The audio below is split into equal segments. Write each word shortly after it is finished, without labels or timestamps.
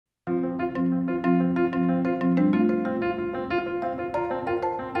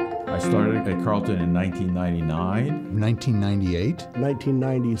started at Carleton in 1999. 1998.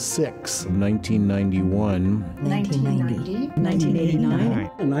 1996. 1991. 1990. 1989.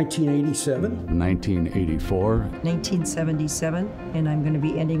 1987. 1984. 1977. And I'm going to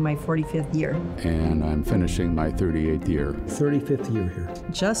be ending my 45th year. And I'm finishing my 38th year. 35th year here.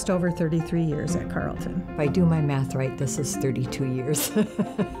 Just over 33 years at Carleton. If I do my math right, this is 32 years.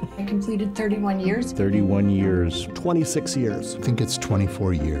 I completed 31 years. 31 years. 26 years. I think it's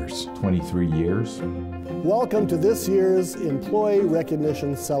 24 years. 23 years. Welcome to this year's Employee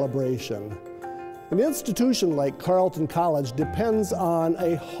Recognition Celebration. An institution like Carleton College depends on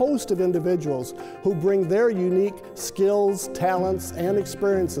a host of individuals who bring their unique skills, talents, and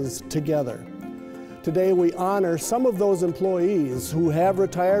experiences together. Today we honor some of those employees who have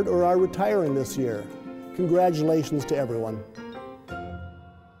retired or are retiring this year. Congratulations to everyone.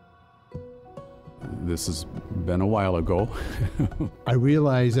 This has been a while ago. I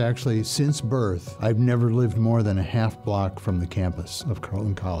realize actually since birth, I've never lived more than a half block from the campus of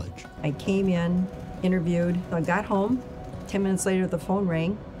Carleton College. I came in, interviewed, I got home. 10 minutes later, the phone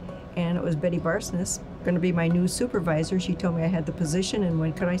rang, and it was Betty Barsness, going to be my new supervisor. She told me I had the position and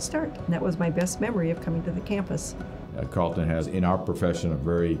when could I start. And that was my best memory of coming to the campus. Carleton has, in our profession, a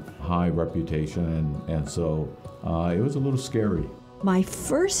very high reputation, and so it was a little scary. My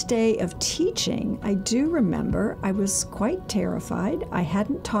first day of teaching, I do remember I was quite terrified. I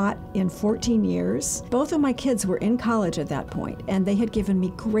hadn't taught in 14 years. Both of my kids were in college at that point, and they had given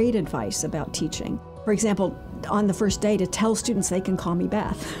me great advice about teaching. For example, on the first day to tell students they can call me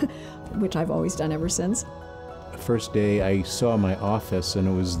Beth, which I've always done ever since. First day I saw my office, and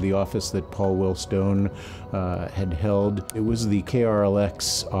it was the office that Paul Willstone had held. It was the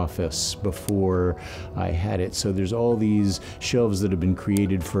KRLX office before I had it. So there's all these shelves that have been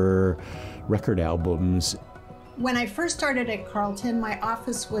created for record albums. When I first started at Carleton, my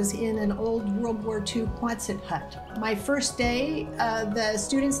office was in an old World War II Quonset hut. My first day, the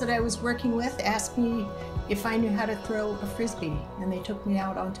students that I was working with asked me if I knew how to throw a Frisbee, and they took me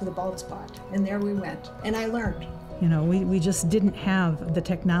out onto the bald spot, and there we went, and I learned. You know, we just didn't have the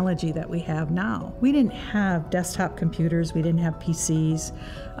technology that we have now. We didn't have desktop computers, we didn't have PCs.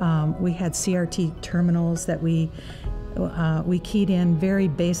 We had CRT terminals that we keyed in very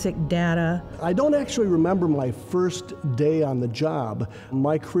basic data. I don't actually remember my first day on the job.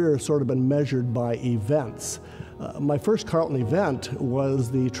 My career has sort of been measured by events. My first Carleton event was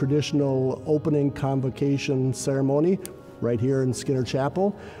the traditional opening convocation ceremony right here in Skinner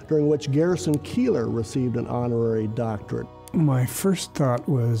Chapel, during which Garrison Keeler received an honorary doctorate. My first thought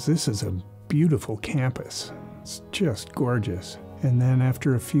was, this is a beautiful campus. It's just gorgeous. And then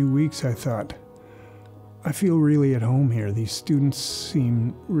after a few weeks, I thought, I feel really at home here. These students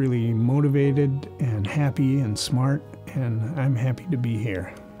seem really motivated and happy and smart, and I'm happy to be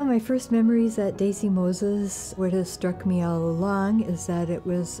here. My first memories at Daisy Moses, what has struck me all along is that it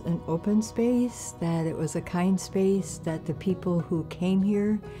was an open space, that it was a kind space, that the people who came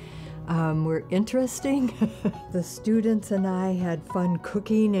here were interesting. The students and I had fun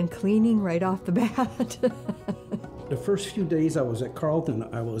cooking and cleaning right off the bat. The first few days I was at Carleton,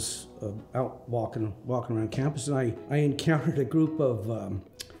 I was out walking around campus, and I encountered a group of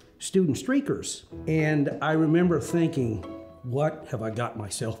student streakers. And I remember thinking, what have I got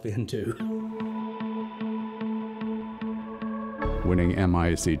myself into? Winning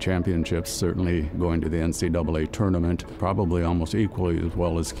MIC championships, certainly going to the NCAA tournament, probably almost equally as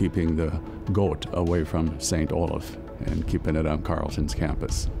well as keeping the goat away from St. Olaf and keeping it on Carleton's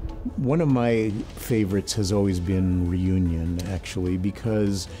campus. One of my favorites has always been reunion, actually,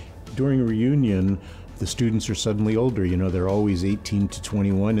 because during reunion, the students are suddenly older. You know, they're always 18 to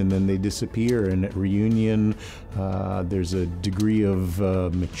 21, and then they disappear. And at reunion, there's a degree of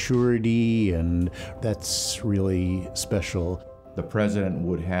maturity, and that's really special. The president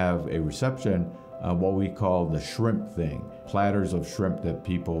would have a reception, what we call the shrimp thing, platters of shrimp that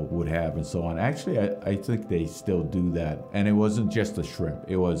people would have and so on. Actually, I think they still do that. And it wasn't just a shrimp.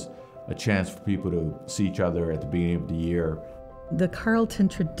 It was a chance for people to see each other at the beginning of the year. The Carleton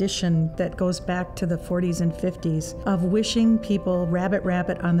tradition that goes back to the 40s and 50s of wishing people rabbit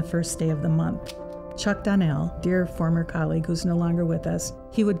rabbit on the first day of the month. Chuck Donnell, dear former colleague who's no longer with us,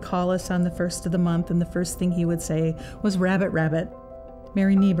 he would call us on the first of the month, and the first thing he would say was rabbit rabbit.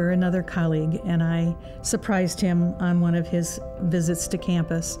 Mary Niebuhr, another colleague, and I surprised him on one of his visits to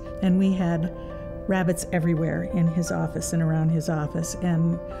campus, and we had rabbits everywhere in his office and around his office,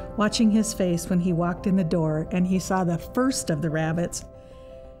 and watching his face when he walked in the door and he saw the first of the rabbits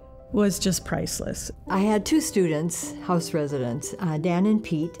was just priceless. I had two students, house residents, Dan and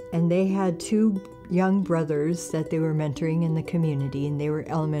Pete, and they had two young brothers that they were mentoring in the community, and they were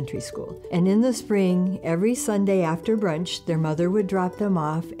elementary school. And in the spring, every Sunday after brunch, their mother would drop them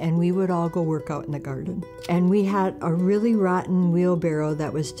off, and we would all go work out in the garden. And we had a really rotten wheelbarrow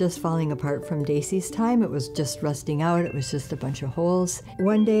that was just falling apart from Daisy's time. It was just rusting out. It was just a bunch of holes.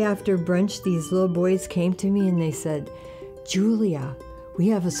 One day after brunch, these little boys came to me and they said, "Julia, we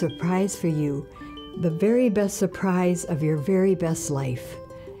have a surprise for you. The very best surprise of your very best life."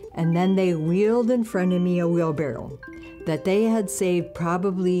 And then they wheeled in front of me a wheelbarrow that they had saved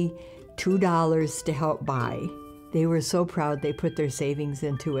probably $2 to help buy. They were so proud they put their savings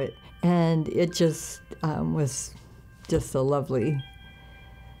into it. And it just was just a lovely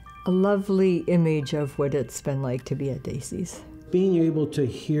image of what it's been like to be at Daisy's. Being able to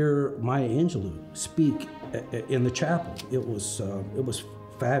hear Maya Angelou speak in the chapel, it was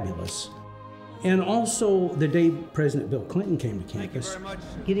fabulous. And also the day President Bill Clinton came to campus.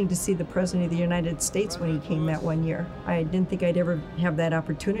 Getting to see the President of the United States when he came that one year. I didn't think I'd ever have that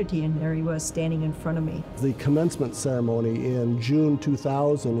opportunity, and there he was standing in front of me. The commencement ceremony in June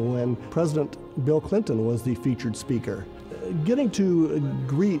 2000 when President Bill Clinton was the featured speaker. Getting to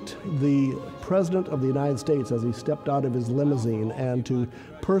greet the President of the United States as he stepped out of his limousine and to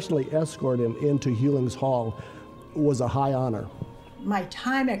personally escort him into Hewlings Hall was a high honor. My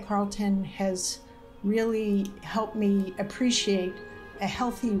time at Carleton has really helped me appreciate a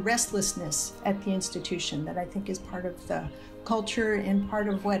healthy restlessness at the institution that I think is part of the culture and part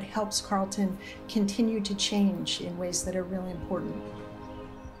of what helps Carleton continue to change in ways that are really important.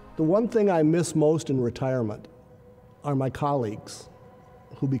 The one thing I miss most in retirement are my colleagues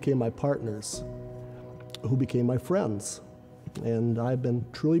who became my partners, who became my friends, and I've been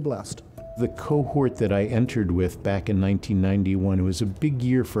truly blessed. The cohort that I entered with back in 1991, it was a big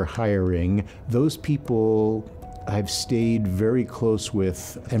year for hiring. Those people I've stayed very close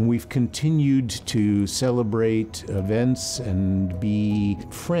with, and we've continued to celebrate events and be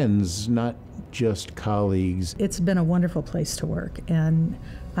friends, not just colleagues. It's been a wonderful place to work, and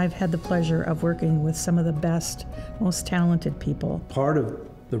I've had the pleasure of working with some of the best, most talented people. Part of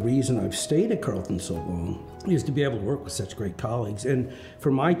the reason I've stayed at Carleton so long is to be able to work with such great colleagues. And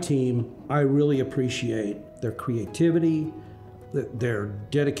for my team, I really appreciate their creativity, their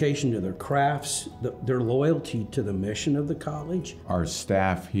dedication to their crafts, their loyalty to the mission of the college. Our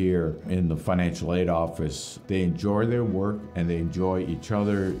staff here in the financial aid office, they enjoy their work and they enjoy each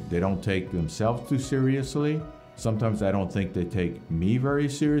other. They don't take themselves too seriously. Sometimes I don't think they take me very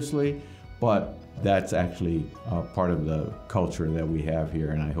seriously, but that's actually part of the culture that we have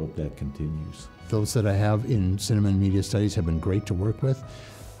here, and I hope that continues. Those that I have in cinema and media studies have been great to work with.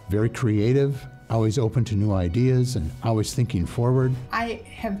 Very creative, always open to new ideas, and always thinking forward. I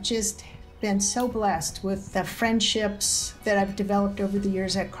have just been so blessed with the friendships that I've developed over the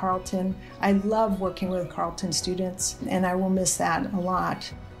years at Carleton. I love working with Carleton students, and I will miss that a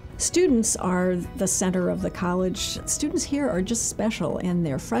lot. Students are the center of the college. Students here are just special in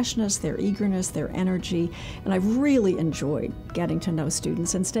their freshness, their eagerness, their energy, and I've really enjoyed getting to know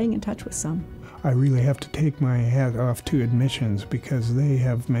students and staying in touch with some. I really have to take my hat off to admissions because they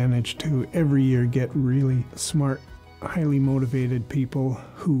have managed to every year get really smart, highly motivated people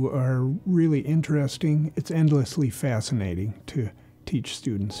who are really interesting. It's endlessly fascinating to teach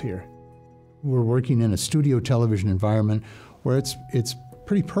students here. We're working in a studio television environment where it's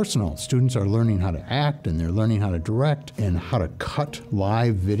pretty personal. Students are learning how to act, and they're learning how to direct and how to cut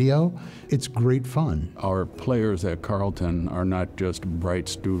live video. It's great fun. Our players at Carleton are not just bright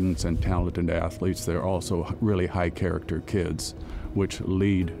students and talented athletes, they're also really high character kids, which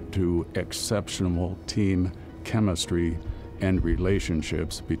lead to exceptional team chemistry and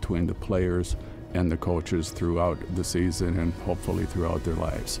relationships between the players and the coaches throughout the season and hopefully throughout their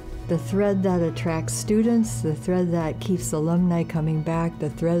lives. The thread that attracts students, the thread that keeps alumni coming back, the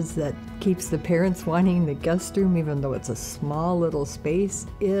threads that keeps the parents wanting the guest room, even though it's a small little space,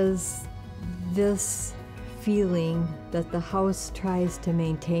 is this feeling that the house tries to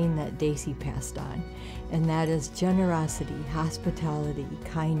maintain that Daisy passed on. And that is generosity, hospitality,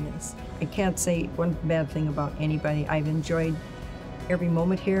 kindness. I can't say one bad thing about anybody. I've enjoyed every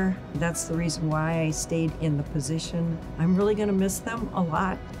moment here. That's the reason why I stayed in the position. I'm really going to miss them a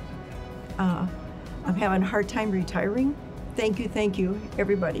lot. I'm having a hard time retiring. Thank you,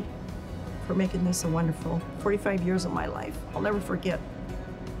 everybody, for making this a wonderful 45 years of my life. I'll never forget.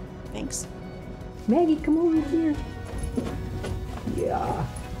 Thanks. Maggie, come over here. Yeah,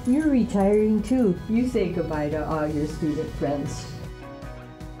 you're retiring too. You say goodbye to all your student friends.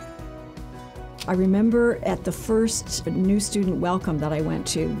 I remember at the first new student welcome that I went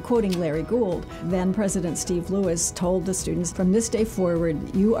to, quoting Larry Gould, then President Steve Lewis told the students, from this day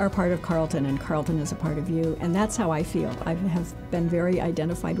forward, you are part of Carleton and Carleton is a part of you. And that's how I feel. I have been very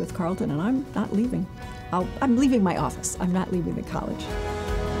identified with Carleton and I'm not leaving. I'm leaving my office. I'm not leaving the college.